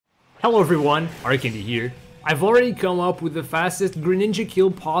Hello everyone, Arcandy here. I've already come up with the fastest Greninja kill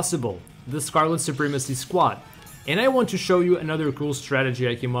possible, the Scarlet Supremacy Squad, and I want to show you another cool strategy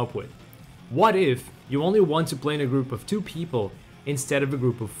I came up with. What if you only want to play in a group of 2 people instead of a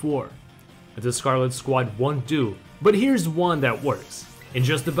group of 4? The Scarlet Squad won't do, but here's one that works. In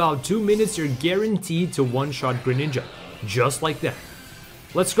just about 2 minutes you're guaranteed to one-shot Greninja, just like that.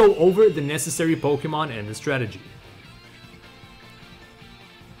 Let's go over the necessary Pokemon and the strategy.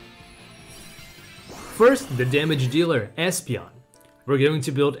 First, the damage dealer, Espeon. We're going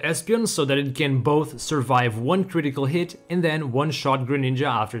to build Espeon so that it can both survive 1 critical hit and then one-shot Greninja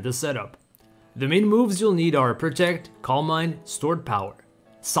after the setup. The main moves you'll need are Protect, Calm Mind, Stored Power.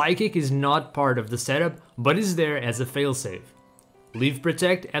 Psychic is not part of the setup, but is there as a failsafe. Leave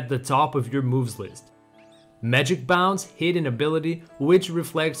Protect at the top of your moves list. Magic Bounce, hidden ability, which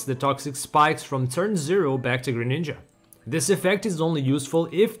reflects the toxic spikes from turn 0 back to Greninja. This effect is only useful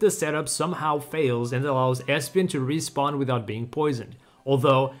if the setup somehow fails and allows Espeon to respawn without being poisoned,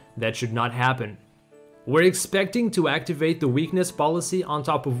 although that should not happen. We're expecting to activate the weakness policy on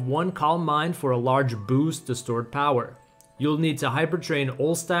top of 1 Calm Mind for a large boost to stored power. You'll need to hypertrain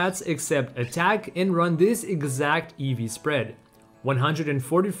all stats except attack and run this exact EV spread.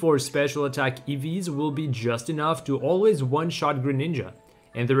 144 special attack EVs will be just enough to always one-shot Greninja,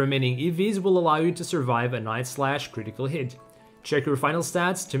 and the remaining EVs will allow you to survive a Night Slash critical hit. Check your final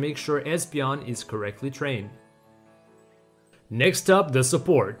stats to make sure Espeon is correctly trained. Next up, the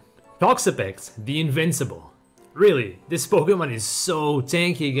support. Toxapex, the Invincible. Really, this Pokemon is so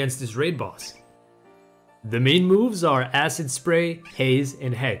tanky against this raid boss. The main moves are Acid Spray, Haze,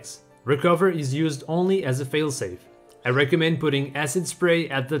 and Hex. Recover is used only as a failsafe. I recommend putting Acid Spray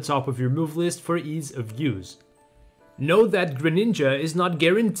at the top of your move list for ease of use. Note that Greninja is not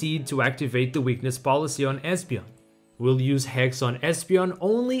guaranteed to activate the weakness policy on Espeon. We'll use Hex on Espeon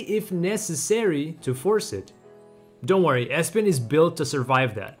only if necessary to force it. Don't worry, Espeon is built to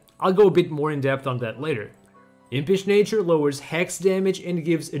survive that. I'll go a bit more in depth on that later. Impish Nature lowers Hex damage and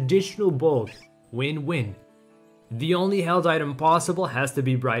gives additional bulk. Win-win. The only held item possible has to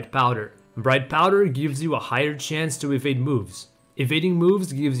be Bright Powder. Bright Powder gives you a higher chance to evade moves. Evading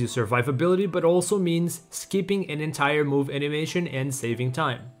moves gives you survivability but also means skipping an entire move animation and saving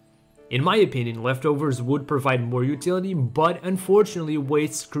time. In my opinion, Leftovers would provide more utility but unfortunately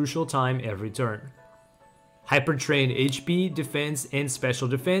wastes crucial time every turn. Hypertrain HP, Defense, and Special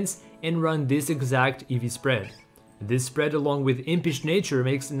Defense and run this exact EV spread. This spread along with Impish Nature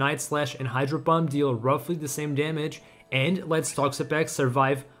makes Night Slash and Hydro Pump deal roughly the same damage and lets Toxapex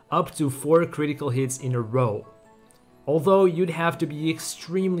survive up to 4 critical hits in a row. Although you'd have to be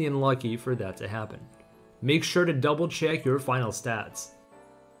extremely unlucky for that to happen. Make sure to double check your final stats.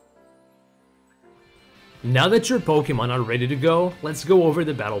 Now that your Pokemon are ready to go, let's go over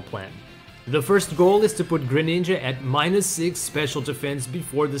the battle plan. The first goal is to put Greninja at -6 special defense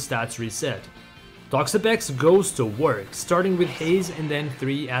before the stats reset. Toxapex goes to work, starting with Haze and then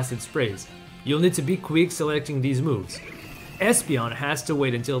 3 Acid Sprays. You'll need to be quick selecting these moves. Espeon has to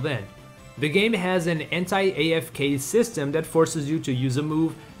wait until then. The game has an anti-AFK system that forces you to use a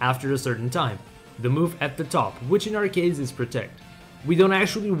move after a certain time, the move at the top, which in our case is Protect. We don't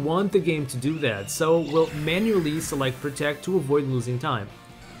actually want the game to do that, so we'll manually select Protect to avoid losing time.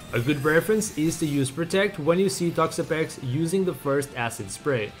 A good reference is to use Protect when you see Toxapex using the first Acid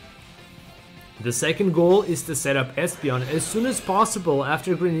Spray. The second goal is to set up Espeon as soon as possible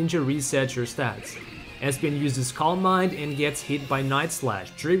after Greninja resets your stats. Espeon uses Calm Mind and gets hit by Night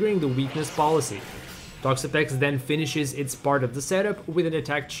Slash, triggering the weakness policy. Toxapex then finishes its part of the setup with an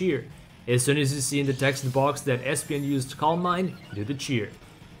attack cheer. As soon as you see in the text box that Espeon used Calm Mind, do the cheer.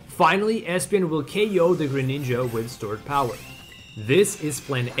 Finally, Espeon will KO the Greninja with stored power. This is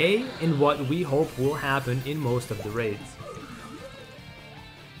plan A and what we hope will happen in most of the raids.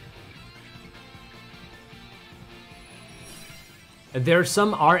 There's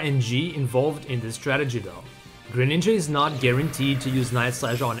some RNG involved in this strategy though. Greninja is not guaranteed to use Night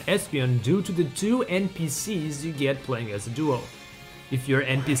Slash on Espeon due to the 2 NPCs you get playing as a duo. If your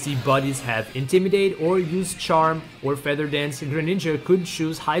NPC buddies have Intimidate or use Charm or Feather Dance, Greninja could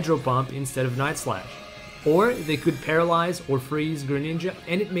choose Hydro Pump instead of Night Slash. Or they could paralyze or freeze Greninja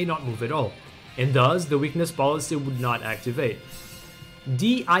and it may not move at all, and thus the weakness policy would not activate.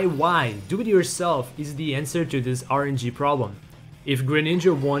 DIY, do it yourself, is the answer to this RNG problem. If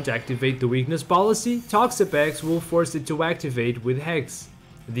Greninja won't activate the weakness policy, Toxapex will force it to activate with Hex.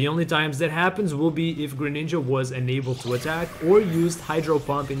 The only times that happens will be if Greninja was unable to attack or used Hydro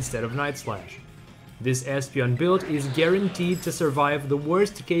Pump instead of Night Slash. This Espeon build is guaranteed to survive the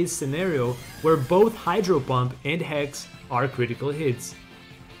worst case scenario where both Hydro Pump and Hex are critical hits.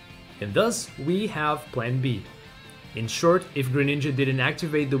 And thus, we have Plan B. In short, if Greninja didn't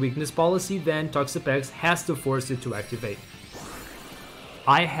activate the weakness policy, then Toxapex has to force it to activate.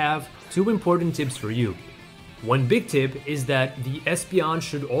 I have 2 important tips for you. One big tip is that the Espeon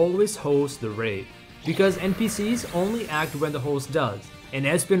should always host the raid, because NPCs only act when the host does, and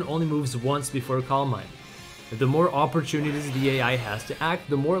Espeon only moves once before Calm Mind. The more opportunities the AI has to act,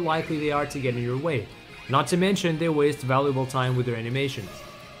 the more likely they are to get in your way. Not to mention, they waste valuable time with their animations.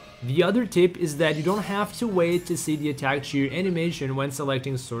 The other tip is that you don't have to wait to see the attack cheer animation when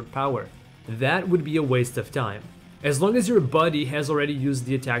selecting Sword Power. That would be a waste of time. As long as your buddy has already used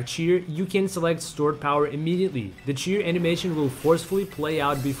the attack cheer, you can select Stored Power immediately. The cheer animation will forcefully play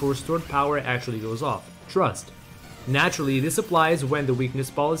out before Stored Power actually goes off. Trust. Naturally, this applies when the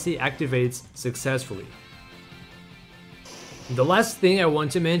weakness policy activates successfully. The last thing I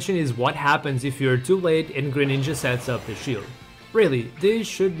want to mention is what happens if you're too late and Greninja sets up the shield. Really, this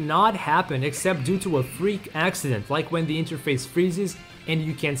should not happen except due to a freak accident, like when the interface freezes and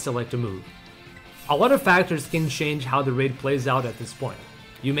you can't select a move. A lot of factors can change how the raid plays out at this point.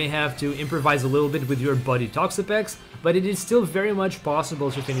 You may have to improvise a little bit with your buddy Toxapex, but it is still very much possible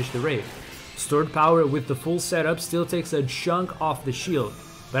to finish the raid. Stored Power with the full setup still takes a chunk off the shield,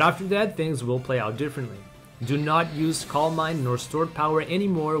 but after that things will play out differently. Do not use Calm Mind nor Stored Power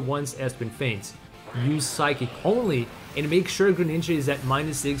anymore once Espeon faints. Use Psychic only and make sure Greninja is at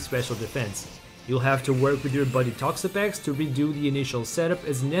 -6 special defense. You'll have to work with your buddy Toxapex to redo the initial setup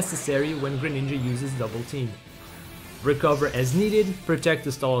as necessary when Greninja uses Double Team. Recover as needed, protect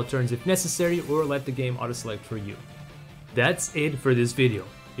the stall turns if necessary, or let the game auto-select for you. That's it for this video.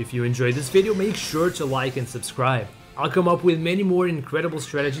 If you enjoyed this video, make sure to like and subscribe. I'll come up with many more incredible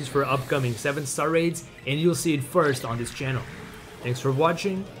strategies for upcoming 7-star raids, and you'll see it first on this channel. Thanks for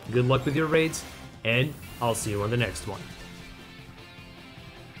watching, good luck with your raids, and I'll see you on the next one.